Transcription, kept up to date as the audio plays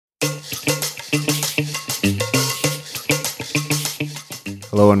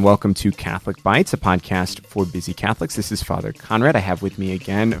Hello and welcome to Catholic Bites, a podcast for busy Catholics. This is Father Conrad. I have with me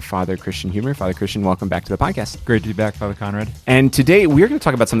again Father Christian Huber. Father Christian, welcome back to the podcast. Great to be back, Father Conrad. And today we're going to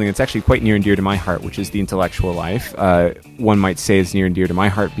talk about something that's actually quite near and dear to my heart, which is the intellectual life. One might say it's near and dear to my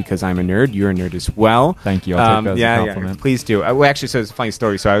heart because I'm a nerd. You're a nerd as well. Thank you. I'll take that as a compliment. Yeah, please do. Well, actually, so it's a funny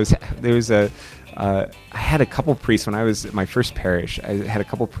story. So I had a couple priests when I was at my first parish. I had a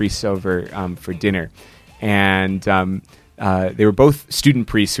couple priests over for dinner, and they were both student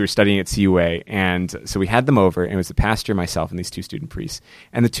priests who were studying at CUA, and so we had them over, and it was the pastor, myself, and these two student priests.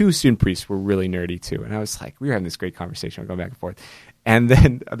 And the two student priests were really nerdy, too. And I was like, we were having this great conversation, going back and forth. And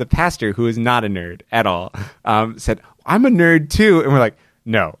then the pastor, who is not a nerd at all, said, I'm a nerd, too. And we're like,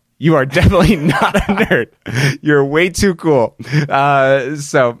 no, you are definitely not a nerd. You're way too cool.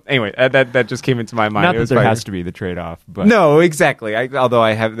 So anyway, that just came into my mind. Not that there has to be the trade-off, but no, exactly. Although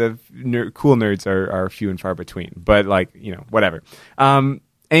I have cool nerds are few and far between, but whatever.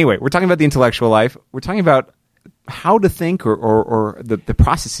 Anyway, we're talking about the intellectual life. We're talking about how to think or the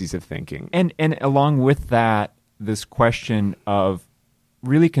processes of thinking, and along with that, this question of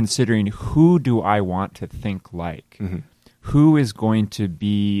really considering who do I want to think like. Mm-hmm. Who is going to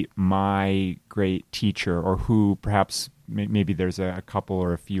be my great teacher, or who perhaps maybe there's a couple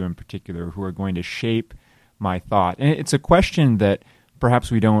or a few in particular who are going to shape my thought. And it's a question that perhaps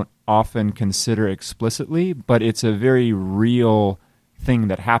we don't often consider explicitly, but it's a very real thing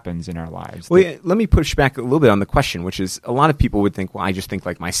that happens in our lives. Well, yeah, let me push back a little bit on the question, which is a lot of people would think, well, I just think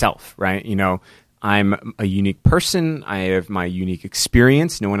like myself, right? I'm a unique person. I have my unique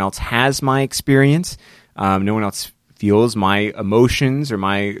experience. No one else has my experience. No one else feels my emotions or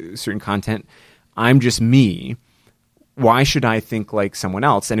my certain content. I'm just me. Why should I think like someone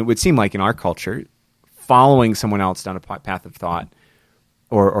else? And it would seem like in our culture, following someone else down a path of thought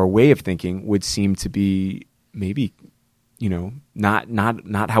or way of thinking would seem to be maybe,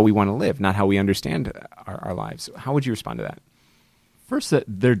 not how we want to live, not how we understand our lives. How would you respond to that? First, that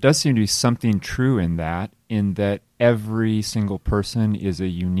there does seem to be something true in that every single person is a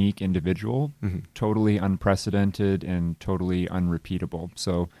unique individual, mm-hmm. totally unprecedented and totally unrepeatable.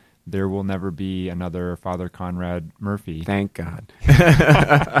 So there will never be another Father Conrad Murphy. Thank God.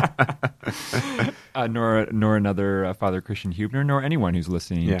 Nor another Father Christian Huebner, nor anyone who's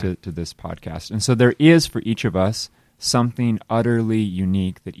listening to this podcast. And so there is for each of us something utterly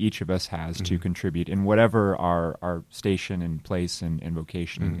unique that each of us has mm-hmm. to contribute in whatever our station and place and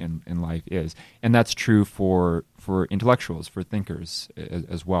vocation mm-hmm. in life is. And that's true for intellectuals, for thinkers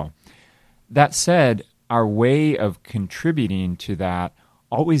as well. That said, our way of contributing to that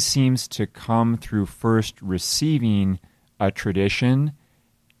always seems to come through first receiving a tradition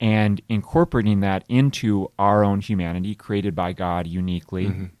and incorporating that into our own humanity, created by God uniquely,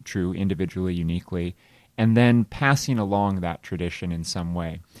 mm-hmm. true, individually, uniquely, and then passing along that tradition in some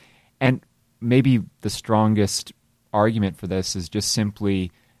way. And maybe the strongest argument for this is just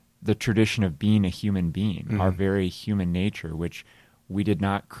simply the tradition of being a human being, mm-hmm. our very human nature, which we did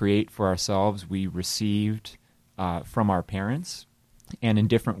not create for ourselves. We received from our parents, and in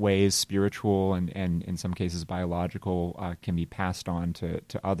different ways, spiritual and in some cases biological, can be passed on to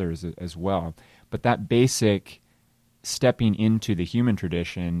others as well. But that basic stepping into the human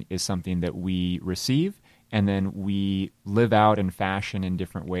tradition is something that we receive, and then we live out and fashion in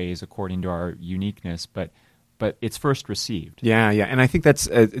different ways according to our uniqueness, but it's first received. Yeah, and I think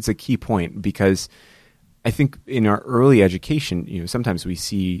it's a key point, because I think in our early education, sometimes we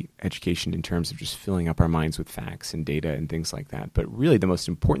see education in terms of just filling up our minds with facts and data and things like that. But really the most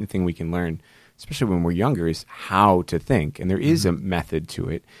important thing we can learn, especially when we're younger, is how to think. And there is a method to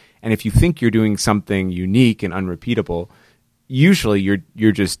it. And if you think you're doing something unique and unrepeatable, usually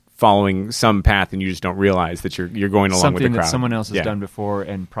you're just following some path and you just don't realize that you're going along with the crowd. Something that someone else has done before,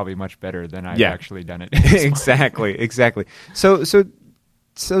 and probably much better than I've actually done it. Exactly. So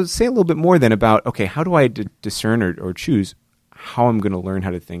say a little bit more then about, okay, how do I discern or choose how I'm going to learn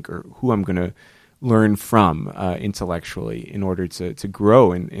how to think, or who I'm going to learn from intellectually in order to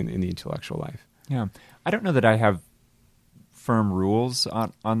grow in the intellectual life? Yeah. I don't know that I have firm rules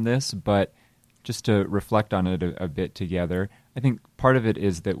on this, but just to reflect on it a bit together, I think part of it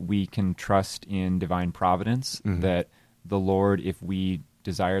is that we can trust in divine providence, mm-hmm. that the Lord, if we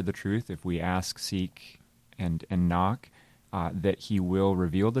desire the truth, if we ask, seek, and knock, that He will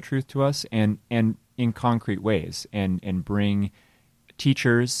reveal the truth to us, and in concrete ways, and bring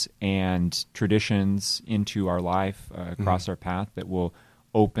teachers and traditions into our life across our path that will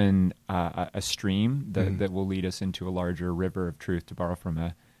open a stream that will lead us into a larger river of truth, to borrow from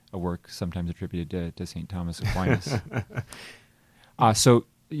a work sometimes attributed to St. Thomas Aquinas. So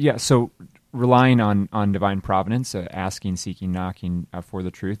relying on divine providence, asking, seeking, knocking for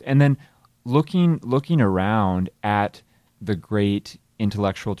the truth, and then looking around at the great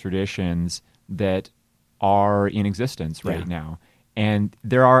intellectual traditions that are in existence right now. And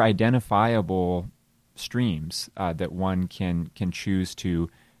there are identifiable streams that one can choose to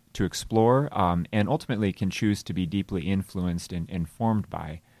explore, and ultimately can choose to be deeply influenced and informed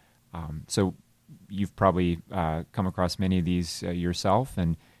by. So you've probably come across many of these yourself,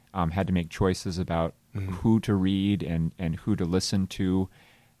 and had to make choices about who to read and who to listen to,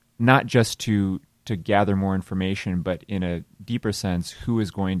 not just to gather more information, but in a deeper sense, who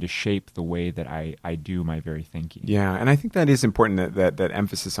is going to shape the way that I do my very thinking. Yeah, and I think that is important, that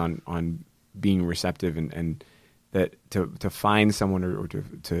emphasis on being receptive and that to find someone or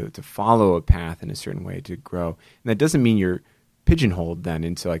to follow a path in a certain way to grow. And that doesn't mean you're pigeonholed then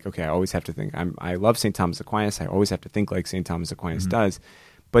into like, okay, I always have to think, I love St. Thomas Aquinas, I always have to think like St. Thomas Aquinas does,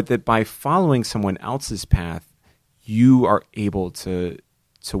 but that by following someone else's path, you are able to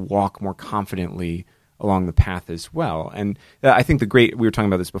walk more confidently along the path as well. And I think we were talking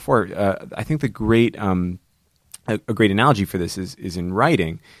about this before, I think a great analogy for this is in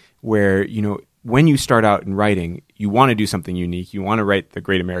writing, where, when you start out in writing, you want to do something unique. You want to write the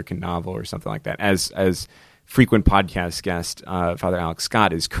great American novel or something like that, as frequent podcast guest Father Alex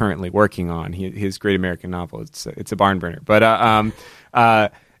Scott is currently working on his great American novel. It's a barn burner,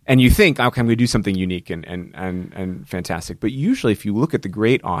 but and you think, okay, I'm going to do something unique and fantastic. But usually, if you look at the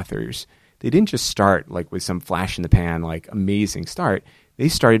great authors, they didn't just start like with some flash in the pan, like amazing start. They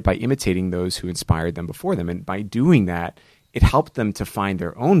started by imitating those who inspired them before them, and by doing that, it helped them to find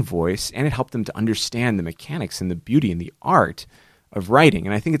their own voice, and it helped them to understand the mechanics and the beauty and the art of writing.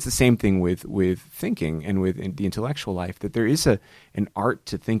 And I think it's the same thing with thinking and with the intellectual life, that there is an art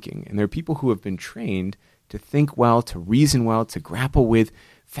to thinking. And there are people who have been trained to think well, to reason well, to grapple with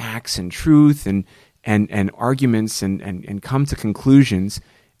facts and truth and arguments and come to conclusions,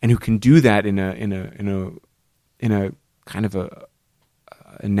 and who can do that in a kind of a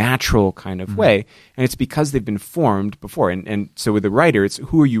natural kind of way. And it's because they've been formed before. And so with the writer, it's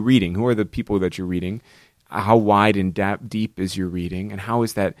who are you reading? Who are the people that you're reading? How wide and deep is your reading? And how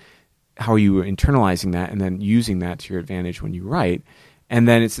are you internalizing that and then using that to your advantage when you write? And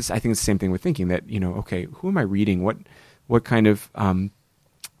then I think it's the same thing with thinking, that, okay, who am I reading? What kind of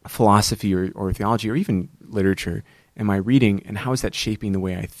philosophy or theology or even literature am I reading? And how is that shaping the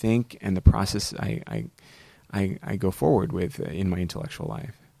way I think and the process I go forward with in my intellectual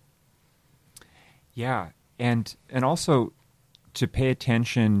life? Yeah, and also to pay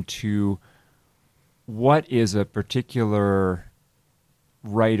attention to what is a particular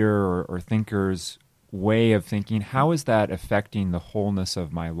writer or thinker's way of thinking. How is that affecting the wholeness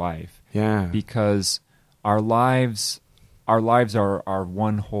of my life? Yeah, because our lives are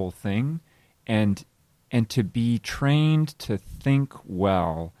one whole thing, and to be trained to think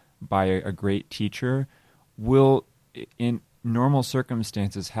well by a great teacher will, in normal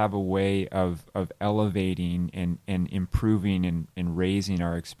circumstances, have a way of elevating and improving and raising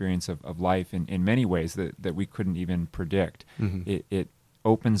our experience of life in many ways that we couldn't even predict. It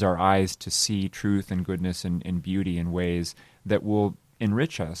opens our eyes to see truth and goodness and beauty in ways that will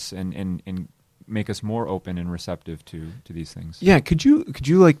enrich us and make us more open and receptive to these things. Yeah, could you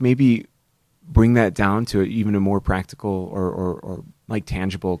like maybe bring that down to even a more practical or like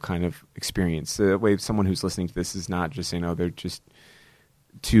tangible kind of experience? So that way someone who's listening to this is not just saying, oh, they're just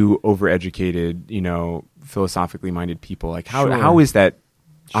too overeducated, philosophically minded people. Like how is that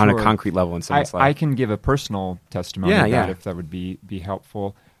on a concrete level in someone's life? I can give a personal testimony of that if that would be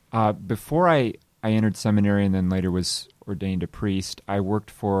helpful. Before I entered seminary and then later was ordained a priest, I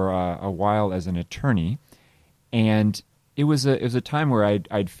worked for a while as an attorney, and it was a time where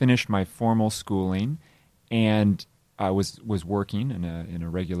I'd finished my formal schooling, and I was working in a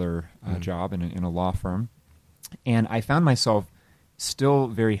regular job in a law firm, and I found myself still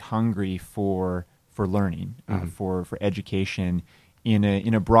very hungry for learning, for education in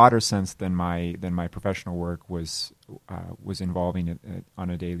a broader sense than my professional work was involving it on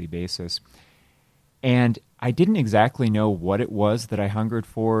a daily basis. And I didn't exactly know what it was that I hungered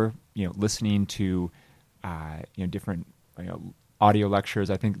for. Listening to different audio lectures.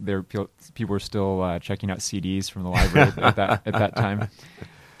 I think people were still checking out CDs from the library at that time,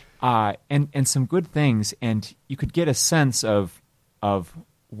 and some good things. And you could get a sense of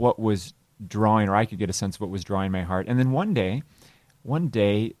what was drawing, or I could get a sense of what was drawing my heart. And then one day,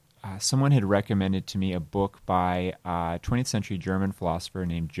 someone had recommended to me a book by a 20th century German philosopher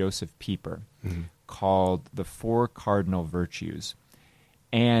named Joseph Pieper called The Four Cardinal Virtues.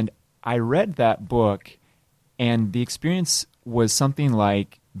 And I read that book, and the experience was something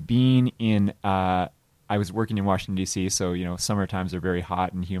like being in. I was working in Washington D.C., so summer times are very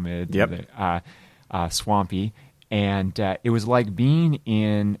hot and humid, swampy, and it was like being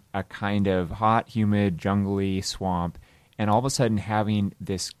in a kind of hot, humid, jungly swamp, and all of a sudden having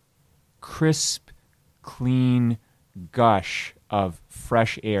this crisp, clean gush of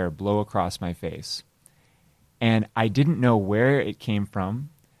fresh air blow across my face. And I didn't know where it came from.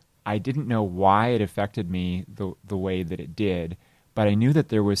 I didn't know why it affected me the way that it did, but I knew that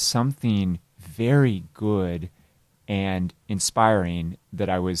there was something very good and inspiring that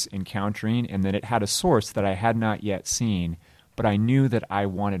I was encountering, and that it had a source that I had not yet seen, but I knew that I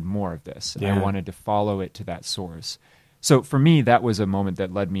wanted more of this. Yeah. I wanted to follow it to that source. So for me, that was a moment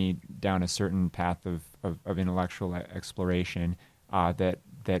that led me down a certain path of intellectual exploration that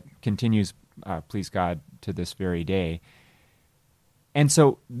continues, please God, to this very day. And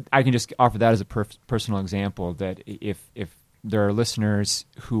so I can just offer that as a personal example, that if there are listeners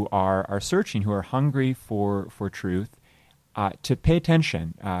who are searching, who are hungry for truth, to pay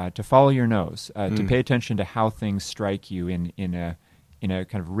attention, to follow your nose, to pay attention to how things strike you in a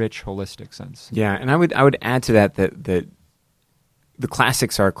kind of rich, holistic sense. Yeah, and I would add to that the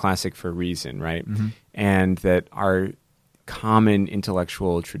classics are classic for a reason, right? Mm-hmm. And that our common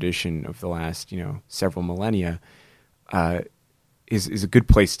intellectual tradition of the last several millennia is a good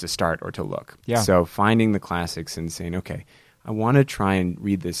place to start or to look. Yeah. So finding the classics and saying, okay, I want to try and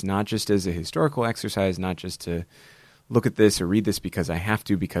read this not just as a historical exercise, not just to look at this or read this because I have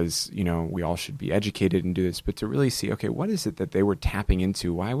to, because we all should be educated and do this, but to really see, okay, what is it that they were tapping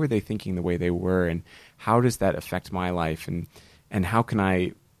into? Why were they thinking the way they were, and how does that affect my life, and how can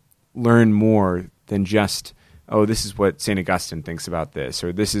I learn more than just, oh, this is what St. Augustine thinks about this,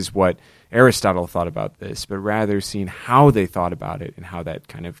 or this is what Aristotle thought about this, but rather seeing how they thought about it and how that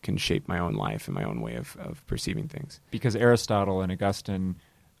kind of can shape my own life and my own way of perceiving things. Because Aristotle and Augustine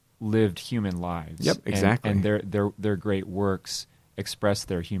lived human lives. Yep, exactly. And their great works express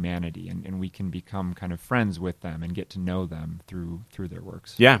their humanity, and we can become kind of friends with them and get to know them through their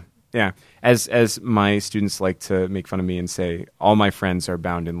works. Yeah. Yeah, as my students like to make fun of me and say, all my friends are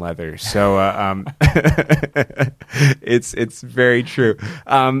bound in leather. So it's very true.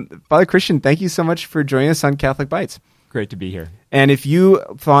 Father Christian, thank you so much for joining us on Catholic Bites. Great to be here. And if you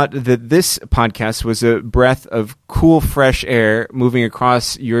thought that this podcast was a breath of cool, fresh air moving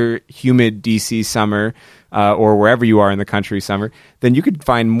across your humid DC summer, or wherever you are in the country summer, then you could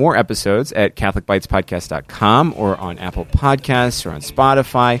find more episodes at CatholicBitesPodcast.com or on Apple Podcasts or on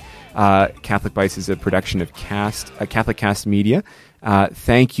Spotify. Catholic Bites is a production of Catholic Cast Media.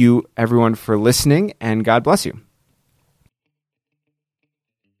 Thank you, everyone, for listening, and God bless you.